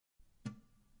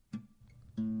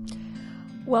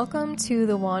Welcome to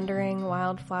the Wandering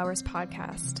Wildflowers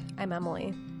podcast. I'm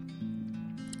Emily.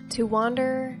 To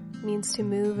wander means to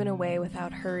move in a way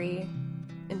without hurry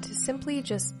and to simply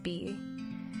just be.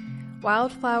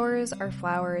 Wildflowers are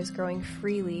flowers growing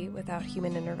freely without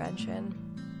human intervention,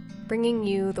 bringing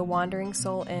you the wandering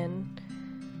soul in,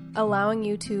 allowing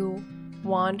you to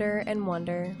wander and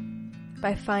wonder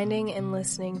by finding and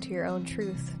listening to your own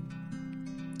truth.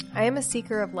 I am a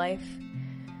seeker of life,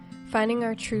 finding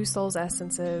our true soul's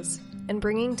essences and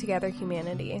bringing together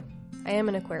humanity. I am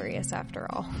an Aquarius after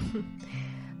all.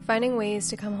 Finding ways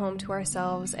to come home to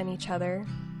ourselves and each other,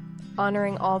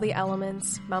 honoring all the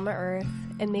elements, Mama Earth,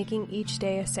 and making each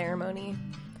day a ceremony.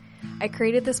 I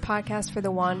created this podcast for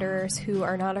the wanderers who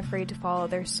are not afraid to follow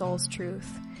their soul's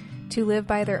truth, to live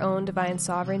by their own divine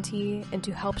sovereignty, and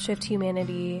to help shift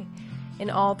humanity in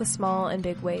all the small and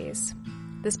big ways.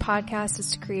 This podcast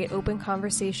is to create open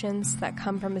conversations that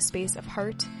come from a space of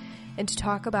heart and to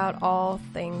talk about all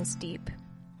things deep.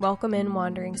 Welcome in,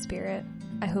 wandering spirit.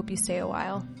 I hope you stay a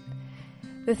while.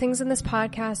 The things in this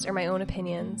podcast are my own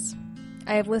opinions.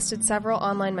 I have listed several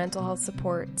online mental health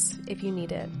supports if you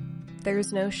need it. There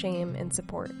is no shame in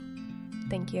support.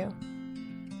 Thank you.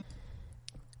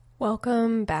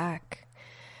 Welcome back.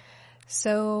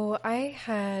 So I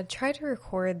had tried to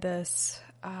record this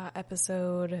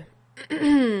episode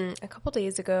a couple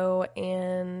days ago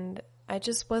and I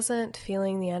just wasn't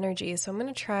feeling the energy. So I'm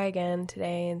going to try again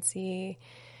today and see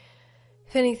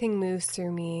if anything moves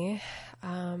through me.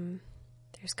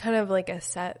 There's kind of like a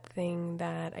set thing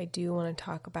that I do want to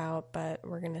talk about, but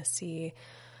we're going to see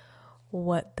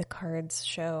what the cards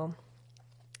show.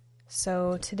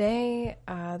 So today,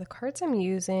 the cards I'm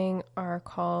using are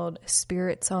called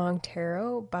Spirit Song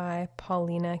Tarot by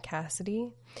Paulina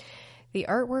Cassidy. The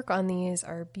artwork on these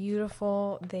are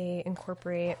beautiful. They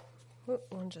incorporate,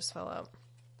 one just fell out.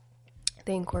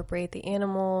 They incorporate the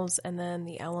animals and then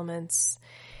the elements.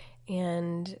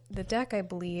 And the deck, I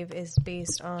believe, is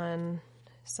based on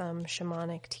some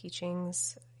shamanic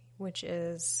teachings, which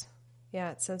is,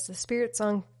 it says the Spirit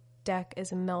Song deck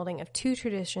is a melding of two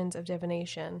traditions of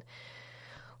divination.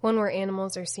 One where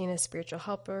animals are seen as spiritual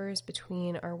helpers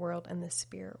between our world and the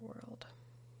spirit world.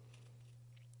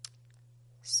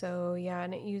 So,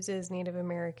 and it uses Native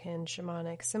American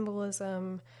shamanic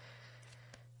symbolism.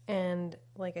 And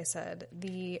like I said,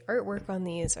 the artwork on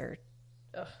these are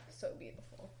so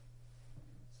beautiful.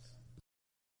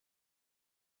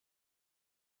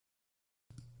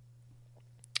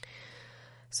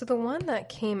 So the one that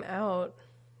came out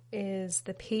is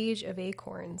the Page of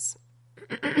Acorns,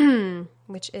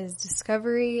 which is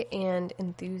discovery and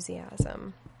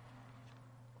enthusiasm.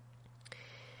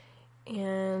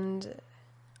 And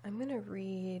I'm going to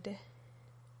read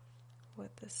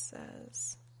what this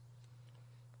says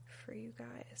for you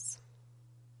guys.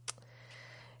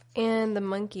 And the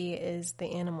monkey is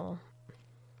the animal.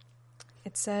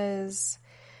 It says,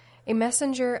 a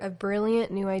messenger of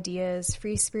brilliant new ideas,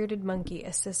 free-spirited monkey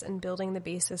assists in building the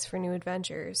basis for new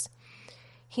adventures.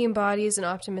 He embodies an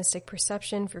optimistic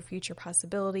perception for future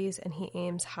possibilities, and he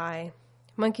aims high.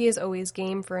 Monkey is always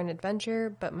game for an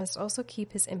adventure, but must also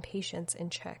keep his impatience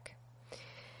in check.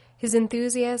 His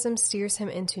enthusiasm steers him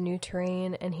into new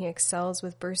terrain, and he excels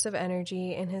with bursts of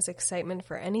energy in his excitement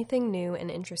for anything new and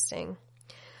interesting.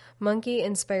 Monkey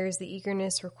inspires the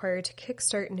eagerness required to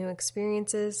kickstart new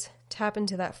experiences. Tap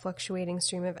into that fluctuating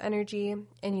stream of energy,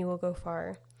 and you will go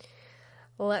far.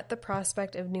 Let the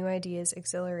prospect of new ideas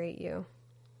exhilarate you.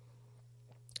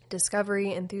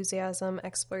 Discovery, enthusiasm,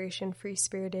 exploration,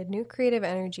 free-spirited, new creative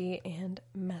energy, and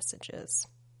messages.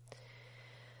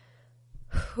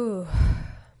 Whew.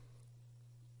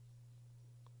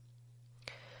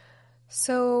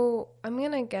 So I'm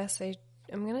going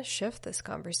to shift this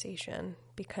conversation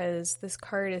because this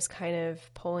card is kind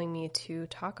of pulling me to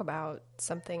talk about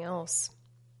something else.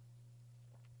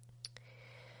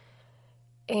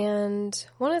 And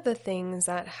one of the things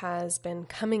that has been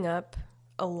coming up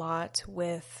a lot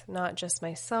with not just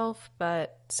myself,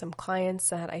 but some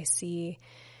clients that I see,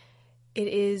 it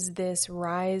is this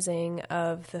rising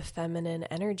of the feminine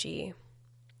energy.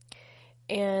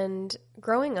 And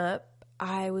growing up,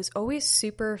 I was always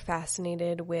super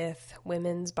fascinated with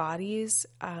women's bodies,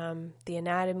 the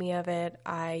anatomy of it.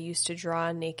 I used to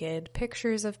draw naked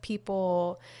pictures of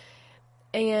people,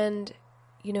 and,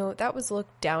 that was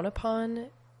looked down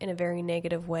upon in a very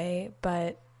negative way,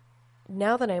 but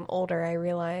now that I'm older, I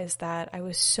realize that I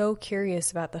was so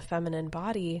curious about the feminine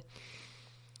body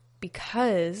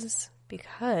because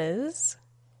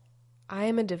I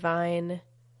am a divine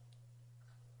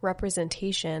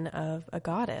representation of a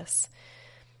goddess.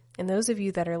 And those of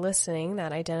you that are listening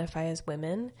that identify as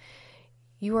women,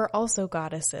 you are also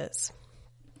goddesses.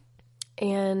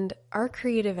 And our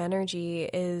creative energy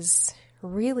is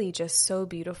really just so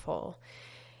beautiful.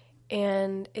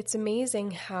 And it's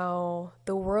amazing how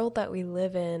the world that we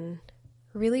live in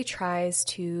really tries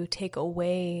to take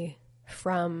away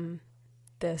from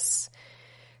this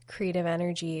creative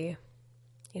energy.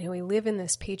 You know, we live in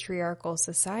this patriarchal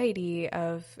society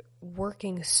of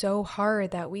working so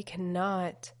hard that we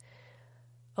cannot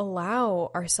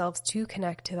allow ourselves to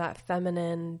connect to that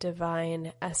feminine,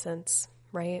 divine essence,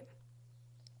 right?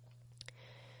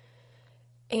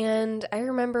 And I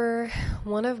remember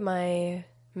one of my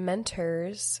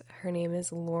mentors, her name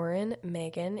is Lauren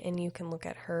Megan, and you can look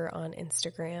at her on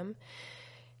Instagram.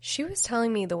 She was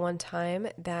telling me the one time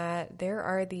that there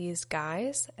are these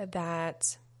guys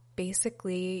that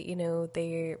basically, you know,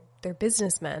 they're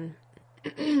businessmen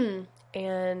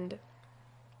and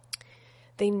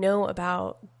they know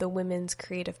about the women's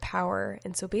creative power.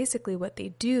 And so basically what they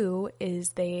do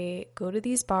is they go to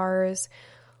these bars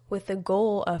with the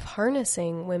goal of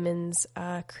harnessing women's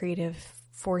creative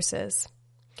forces.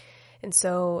 And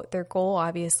so their goal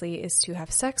obviously is to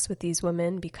have sex with these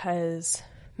women, because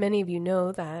many of you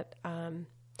know that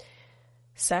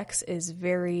sex is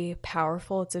very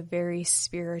powerful. It's a very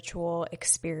spiritual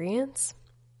experience.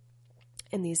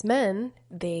 And these men,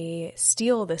 they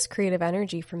steal this creative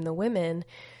energy from the women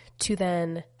to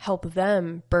then help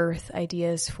them birth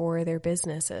ideas for their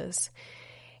businesses.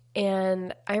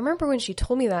 And I remember when she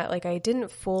told me that, like, I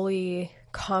didn't fully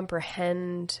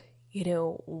comprehend, you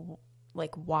know,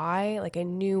 like why. Like, I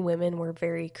knew women were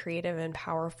very creative and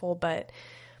powerful, but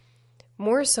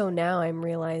more so now I'm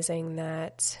realizing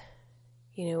that,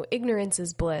 you know, ignorance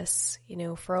is bliss. You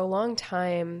know, for a long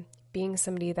time, being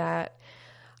somebody that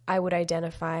I would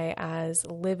identify as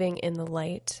living in the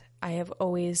light, I have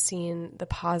always seen the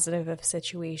positive of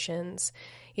situations,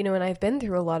 you know, and I've been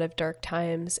through a lot of dark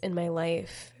times in my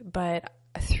life, but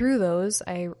through those,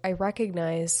 I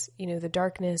recognize, you know, the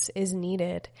darkness is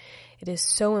needed. It is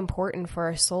so important for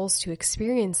our souls to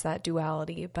experience that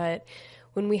duality. But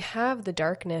when we have the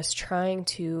darkness trying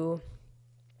to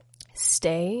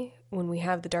stay, when we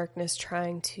have the darkness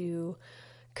trying to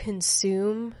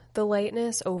consume the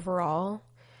lightness overall,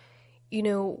 you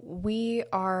know, we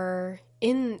are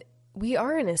in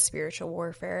a spiritual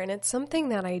warfare, and it's something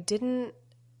that I didn't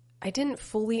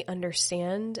fully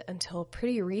understand until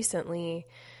pretty recently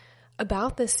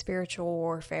about this spiritual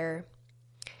warfare.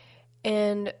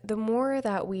 And the more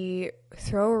that we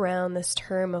throw around this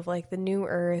term of like the new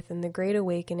earth and the great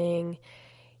awakening,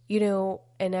 you know,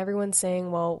 and everyone's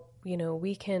saying, well, you know,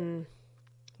 we can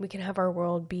have our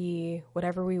world be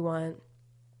whatever we want.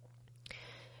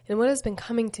 And what has been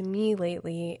coming to me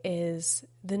lately is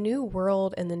the new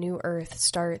world and the new earth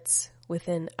starts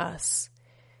within us.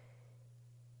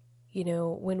 You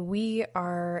know, when we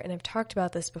are, and I've talked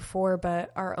about this before,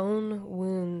 but our own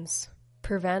wounds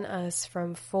prevent us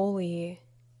from fully,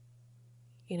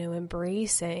 you know,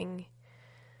 embracing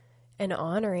and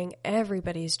honoring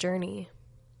everybody's journey.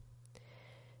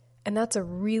 And that's a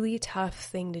really tough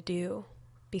thing to do,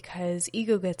 because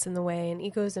ego gets in the way, and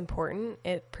ego is important.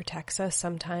 It protects us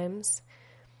sometimes.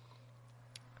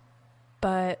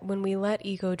 But when we let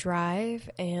ego drive,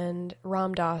 and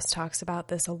Ram Dass talks about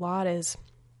this a lot, is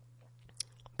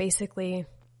basically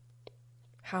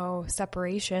how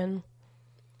separation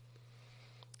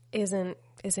isn't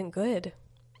good.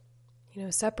 You know,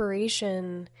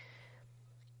 separation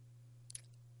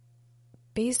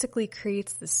basically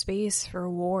creates the space for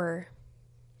war,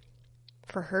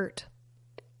 for hurt,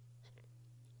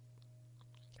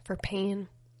 for pain.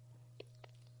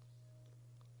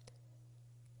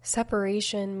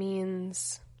 Separation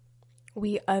means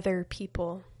we other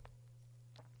people.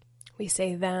 We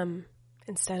say them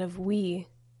instead of we.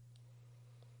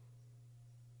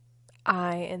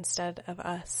 I instead of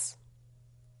us.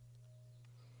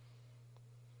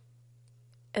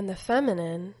 And the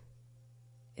feminine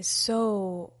is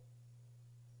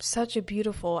such a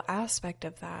beautiful aspect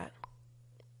of that.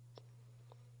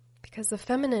 Because the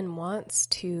feminine wants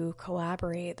to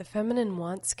collaborate. The feminine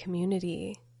wants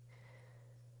community.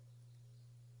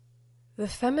 The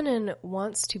feminine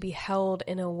wants to be held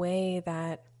in a way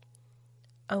that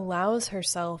allows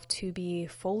herself to be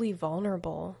fully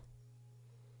vulnerable.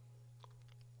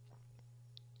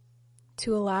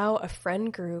 To allow a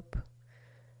friend group,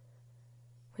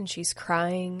 when she's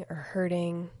crying or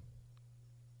hurting,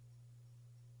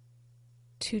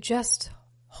 to just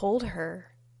hold her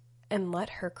and let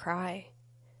her cry.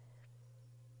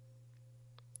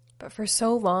 But for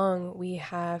so long, we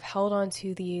have held on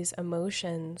to these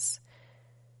emotions.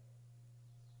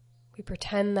 We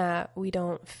pretend that we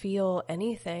don't feel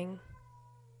anything.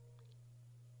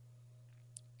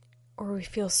 or we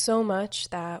feel so much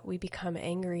that we become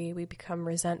angry, we become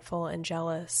resentful and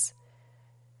jealous.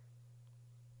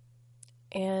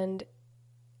 And,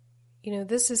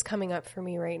 this is coming up for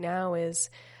me right now is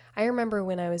I remember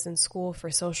when I was in school for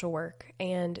social work,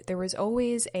 and there was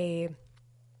always a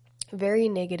very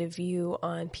negative view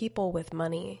on people with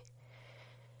money.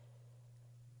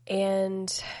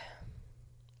 And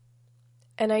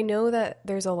I know that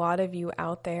there's a lot of you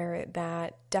out there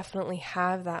that definitely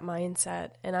have that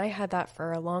mindset, and I had that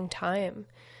for a long time.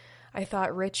 I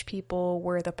thought rich people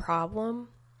were the problem,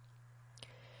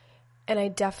 and I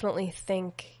definitely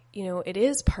think, it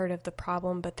is part of the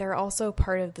problem, but they're also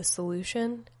part of the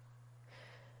solution.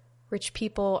 Rich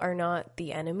people are not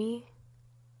the enemy,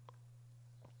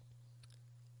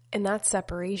 and that's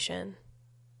separation.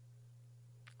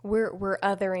 We're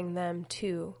othering them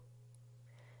too.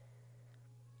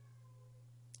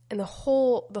 And the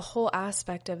whole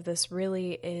aspect of this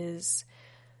really is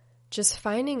just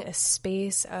finding a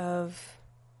space of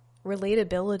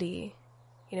relatability.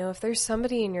 If there's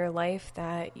somebody in your life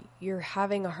that you're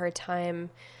having a hard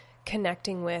time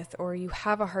connecting with, or you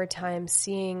have a hard time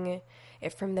seeing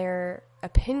it from their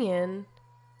opinion,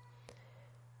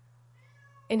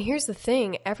 and here's the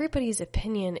thing, everybody's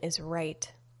opinion is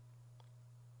right.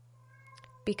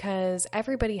 Because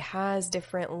everybody has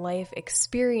different life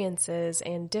experiences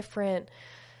and different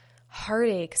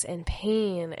heartaches and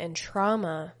pain and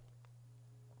trauma.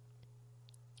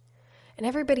 And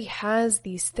everybody has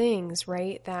these things,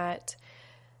 right, that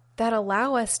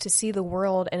allow us to see the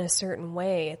world in a certain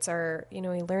way. It's our, we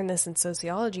learn this in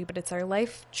sociology, but it's our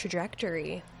life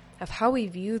trajectory of how we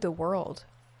view the world.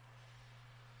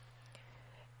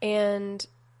 And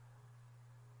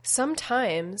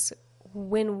sometimes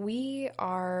when we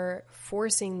are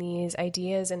forcing these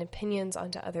ideas and opinions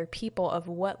onto other people of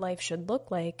what life should look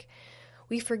like,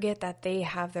 we forget that they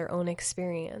have their own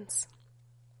experience.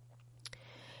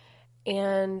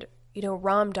 And,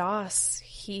 Ram Dass,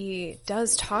 he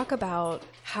does talk about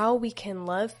how we can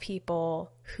love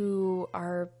people who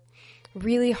are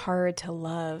really hard to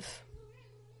love.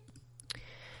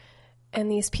 And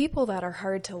these people that are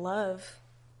hard to love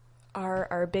are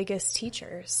our biggest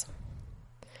teachers.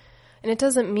 And it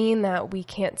doesn't mean that we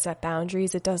can't set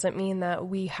boundaries. It doesn't mean that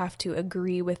we have to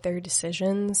agree with their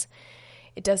decisions.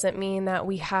 It doesn't mean that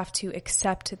we have to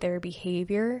accept their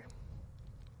behavior.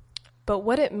 But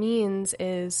what it means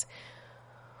is,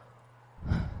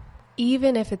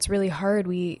 even if it's really hard,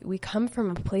 we come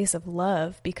from a place of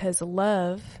love, because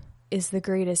love is the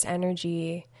greatest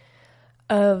energy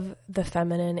of the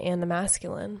feminine and the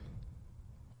masculine.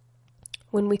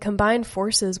 When we combine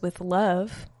forces with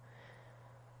love,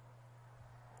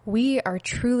 we are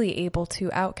truly able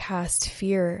to outcast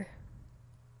fear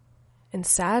and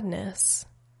sadness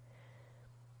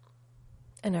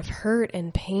and of hurt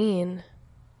and pain.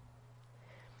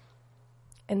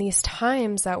 And these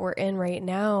times that we're in right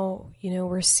now,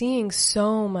 we're seeing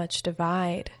so much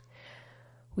divide.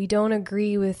 We don't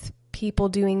agree with people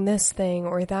doing this thing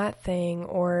or that thing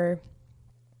or,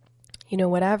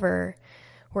 whatever.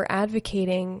 We're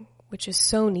advocating, which is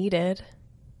so needed.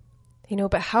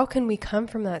 But how can we come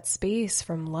from that space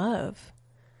from love?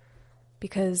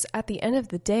 Because at the end of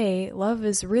the day, love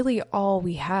is really all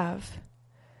we have.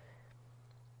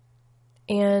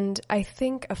 And I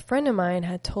think a friend of mine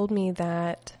had told me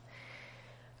that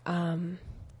Ram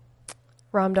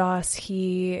Dass,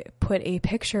 he put a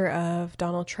picture of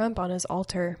Donald Trump on his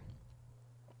altar.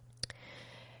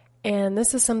 And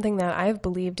this is something that I've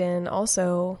believed in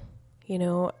also.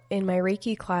 In my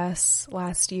Reiki class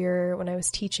last year when I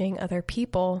was teaching other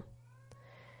people,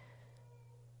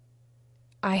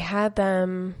 I had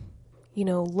them,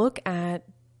 look at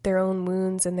their own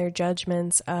wounds and their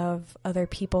judgments of other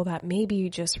people that maybe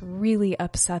just really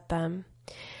upset them.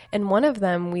 And one of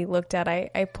them we looked at,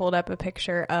 I pulled up a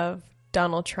picture of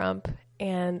Donald Trump,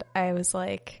 and I was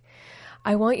like,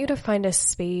 I want you to find a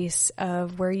space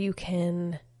of where you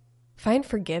can find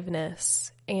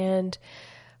forgiveness and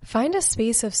find a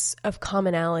space of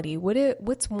commonality.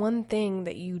 What's one thing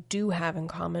that you do have in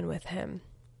common with him?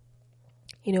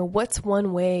 What's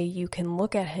one way you can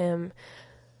look at him?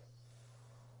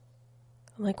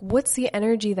 Like, what's the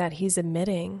energy that he's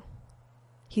emitting?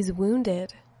 He's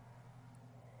wounded.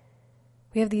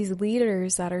 We have these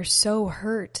leaders that are so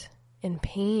hurt and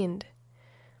pained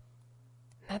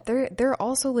that they're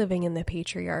also living in the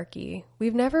patriarchy.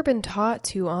 We've never been taught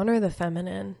to honor the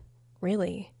feminine,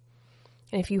 really.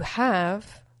 And if you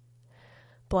have,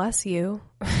 bless you.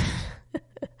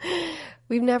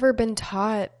 We've never been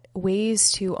taught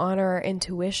ways to honor our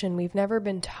intuition. We've never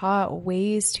been taught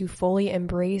ways to fully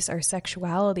embrace our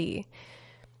sexuality.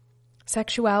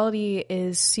 Sexuality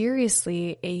is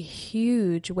seriously a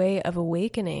huge way of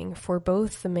awakening for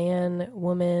both the man,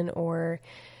 woman, or,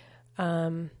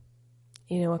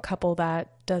 a couple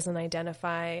that doesn't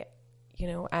identify,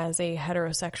 as a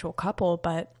heterosexual couple.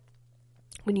 But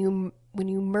when you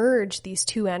merge these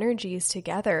two energies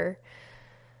together,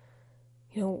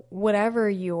 whatever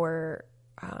your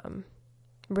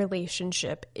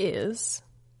relationship is,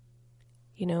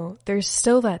 there's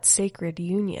still that sacred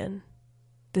union.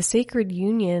 The sacred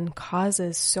union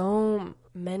causes so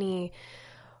many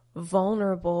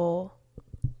vulnerable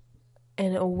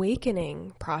and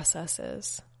awakening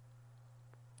processes.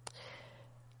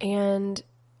 And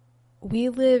we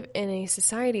live in a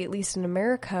society, at least in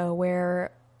America,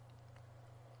 where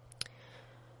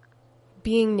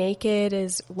being naked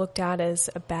is looked at as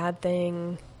a bad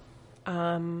thing.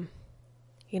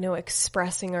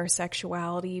 Expressing our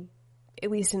sexuality,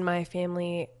 at least in my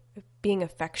family, being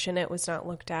affectionate was not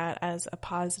looked at as a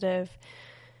positive.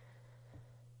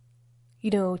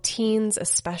 Teens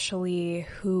especially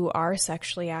who are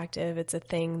sexually active, it's a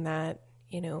thing that,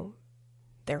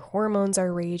 their hormones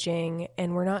are raging,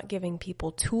 and we're not giving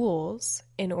people tools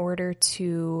in order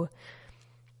to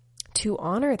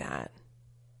honor that.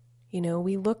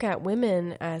 We look at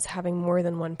women as having more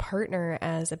than one partner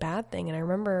as a bad thing. And I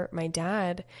remember my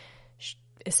dad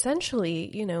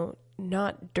essentially,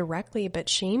 not directly, but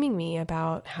shaming me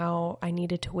about how I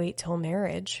needed to wait till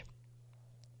marriage.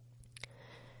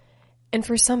 And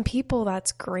for some people,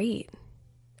 that's great,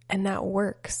 and that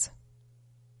works.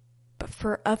 But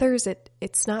for others,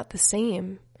 it's not the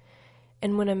same.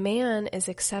 And when a man is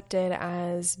accepted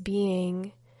as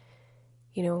being,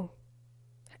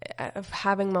 of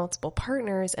having multiple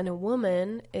partners, and a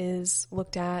woman is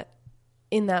looked at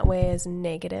in that way as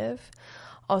negative,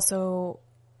 also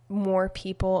more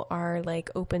people are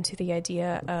open to the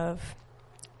idea of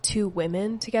two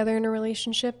women together in a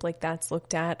relationship. That's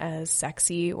looked at as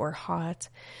sexy or hot.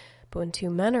 But when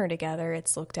two men are together,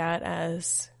 it's looked at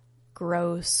as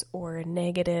gross or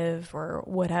negative or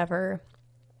whatever.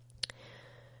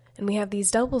 And we have these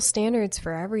double standards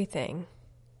for everything.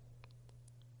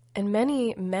 And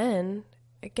many men,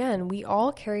 again, we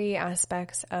all carry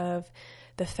aspects of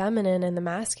the feminine and the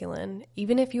masculine.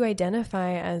 Even if you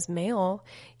identify as male,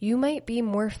 you might be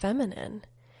more feminine.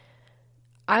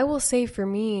 I will say for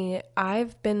me,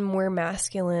 I've been more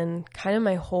masculine kind of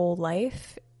my whole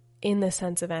life in the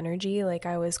sense of energy.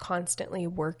 I was constantly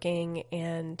working,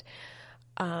 and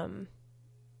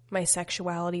my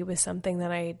sexuality was something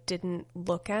that I didn't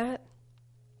look at.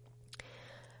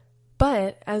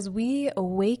 But as we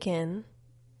awaken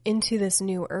into this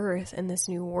new earth and this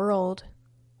new world,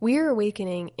 we are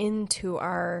awakening into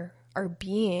our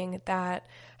being that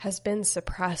has been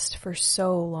suppressed for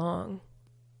so long.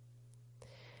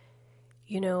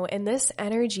 And this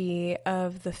energy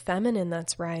of the feminine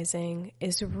that's rising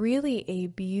is really a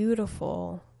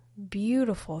beautiful,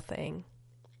 beautiful thing.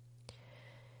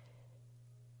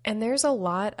 And there's a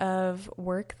lot of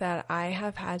work that I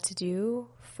have had to do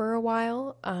for a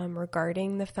while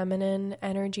regarding the feminine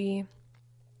energy.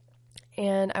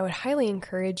 And I would highly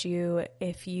encourage you,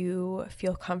 if you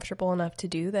feel comfortable enough to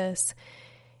do this,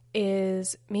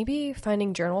 is maybe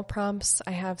finding journal prompts.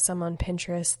 I have some on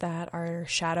Pinterest that are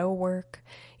shadow work.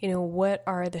 What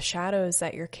are the shadows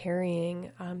that you're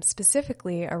carrying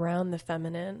specifically around the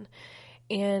feminine?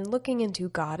 And looking into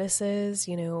goddesses,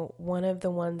 one of the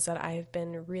ones that I've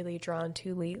been really drawn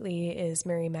to lately is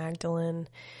Mary Magdalene.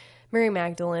 Mary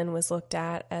Magdalene was looked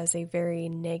at as a very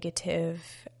negative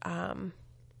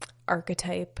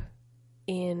archetype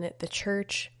in the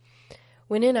church,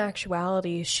 when in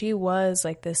actuality, she was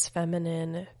this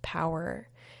feminine power.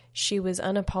 She was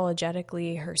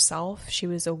unapologetically herself. She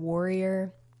was a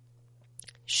warrior.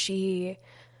 She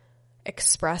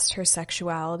expressed her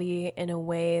sexuality in a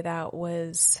way that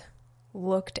was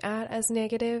looked at as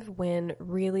negative, when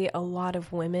really a lot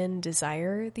of women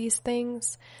desire these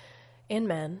things, and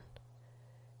men.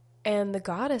 And the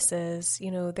goddesses,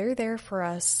 they're there for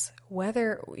us,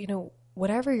 whether,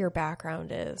 whatever your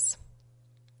background is,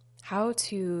 how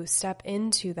to step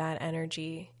into that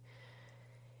energy.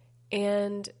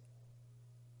 And,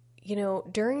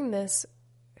 during this,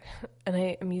 and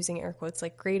I am using air quotes,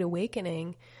 Great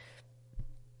Awakening,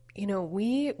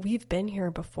 we've been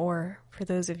here before. For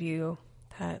those of you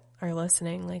that are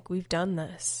listening, we've done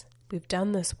this. We've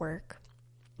done this work,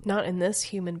 not in this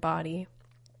human body,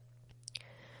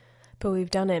 but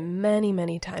we've done it many,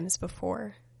 many times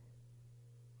before.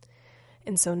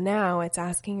 And so now it's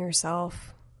asking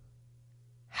yourself,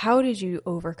 how did you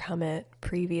overcome it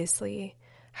previously?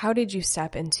 How did you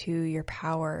step into your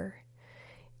power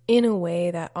in a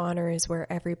way that honors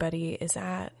where everybody is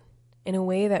at? in a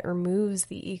way that removes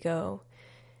the ego,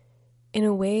 in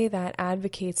a way that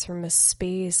advocates from a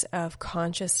space of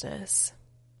consciousness,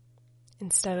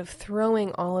 instead of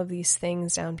throwing all of these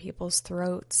things down people's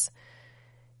throats.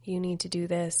 You need to do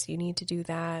this, you need to do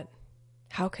that.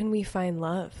 How can we find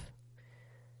love?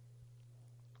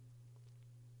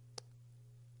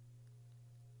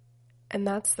 And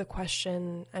that's the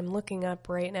question I'm looking up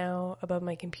right now above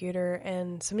my computer,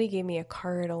 and somebody gave me a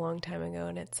card a long time ago,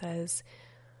 and it says,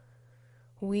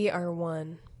 "We are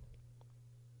one."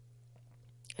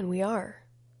 And we are.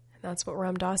 And that's what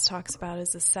Ram Dass talks about,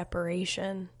 is the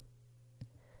separation.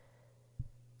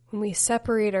 When we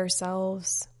separate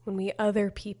ourselves, when we other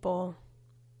people,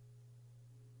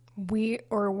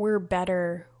 we're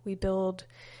better. We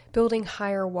building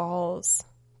higher walls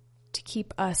to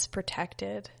keep us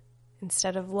protected.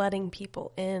 Instead of letting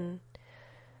people in,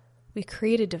 we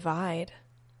create a divide.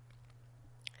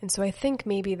 And so I think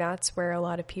maybe that's where a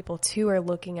lot of people too are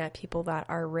looking at people that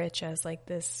are rich as like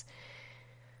this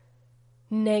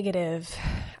negative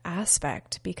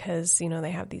aspect, because, you know, they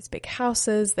have these big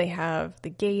houses, they have the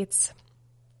gates.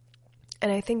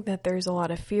 And I think that there's a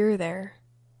lot of fear there.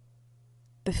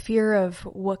 The fear of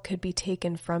what could be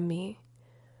taken from me.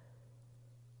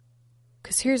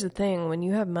 Because here's the thing, when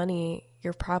you have money,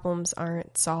 your problems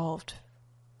aren't solved.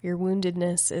 Your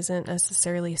woundedness isn't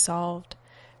necessarily solved.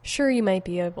 Sure, you might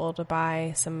be able to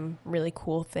buy some really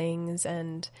cool things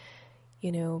and,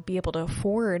 you know, be able to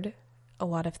afford a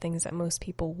lot of things that most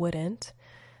people wouldn't,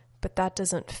 but that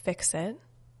doesn't fix it.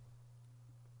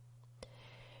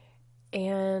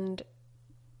 And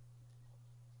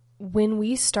when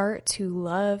we start to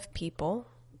love people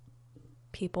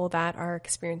that are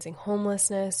experiencing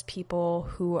homelessness, people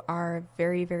who are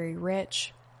very, very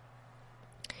rich,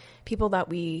 people that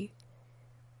we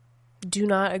do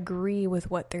not agree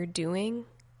with what they're doing.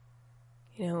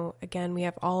 You know, again, we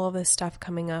have all of this stuff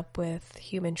coming up with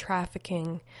human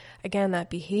trafficking. Again, that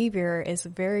behavior is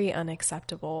very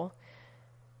unacceptable.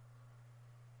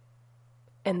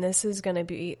 And this is going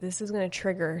to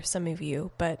trigger some of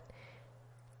you, but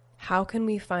how can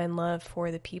we find love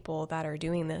for the people that are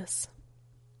doing this?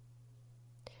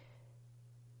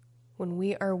 When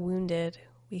we are wounded,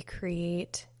 we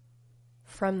create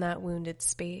from that wounded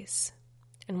space.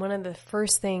 And one of the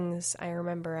first things I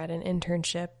remember at an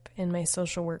internship in my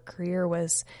social work career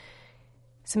was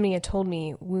somebody had told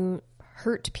me,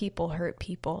 hurt people hurt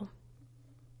people.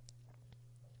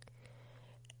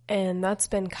 And that's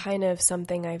been kind of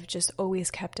something I've just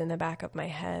always kept in the back of my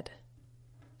head.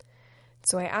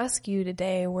 So I ask you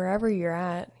today, wherever you're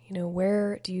at, you know,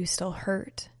 where do you still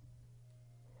hurt?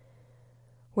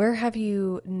 Where have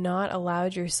you not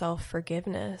allowed yourself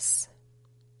forgiveness?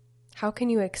 How can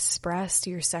you express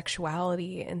your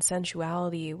sexuality and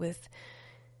sensuality with,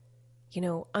 you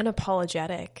know,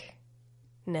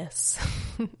 unapologeticness?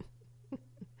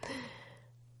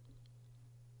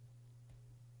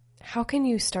 How can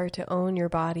you start to own your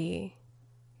body,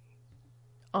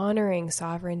 honoring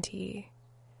sovereignty,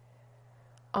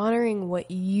 honoring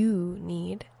what you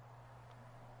need?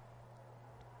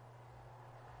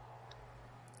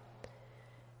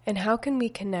 And how can we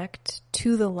connect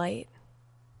to the light?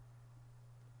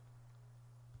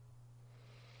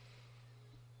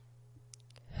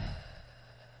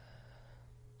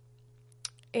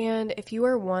 And if you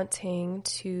are wanting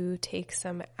to take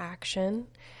some action,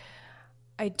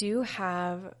 I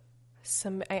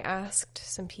asked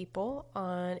some people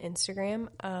on Instagram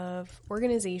of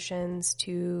organizations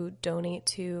to donate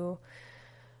to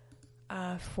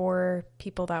for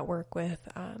people that work with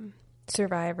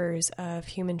survivors of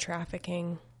human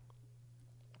trafficking.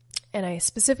 And I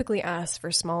specifically asked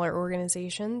for smaller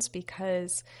organizations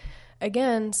because,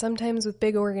 again, sometimes with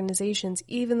big organizations,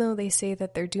 even though they say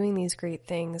that they're doing these great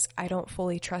things, I don't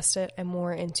fully trust it. I'm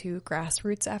more into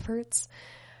grassroots efforts.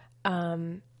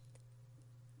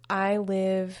 I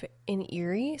live in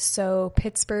Erie, so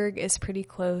Pittsburgh is pretty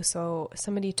close. So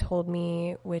somebody told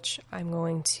me, which I'm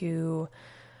going to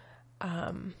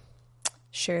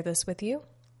share this with you.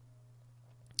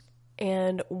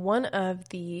 And one of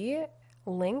the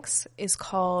links is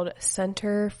called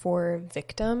Center for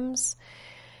Victims.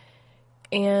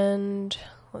 And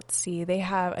let's see, they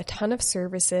have a ton of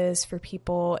services for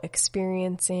people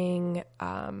experiencing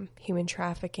human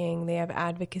trafficking. They have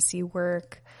advocacy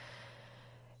work.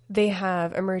 They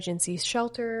have emergency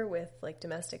shelter with like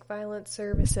domestic violence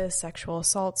services, sexual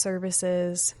assault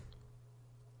services.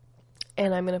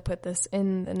 And I'm going to put this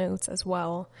in the notes as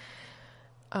well.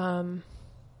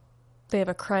 They have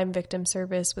a crime victim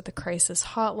service with a crisis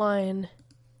hotline.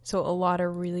 So a lot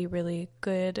of really, really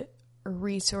good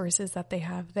resources that they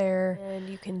have there. And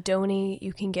you can donate,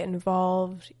 you can get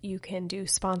involved, you can do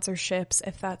sponsorships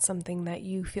if that's something that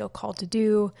you feel called to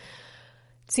do.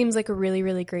 It seems like a really,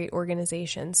 really great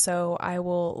organization. So I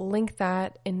will link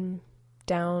that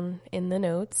down in the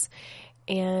notes.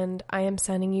 And I am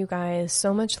sending you guys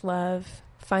so much love.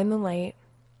 Find the light.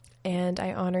 And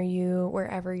I honor you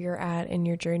wherever you're at in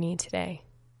your journey today.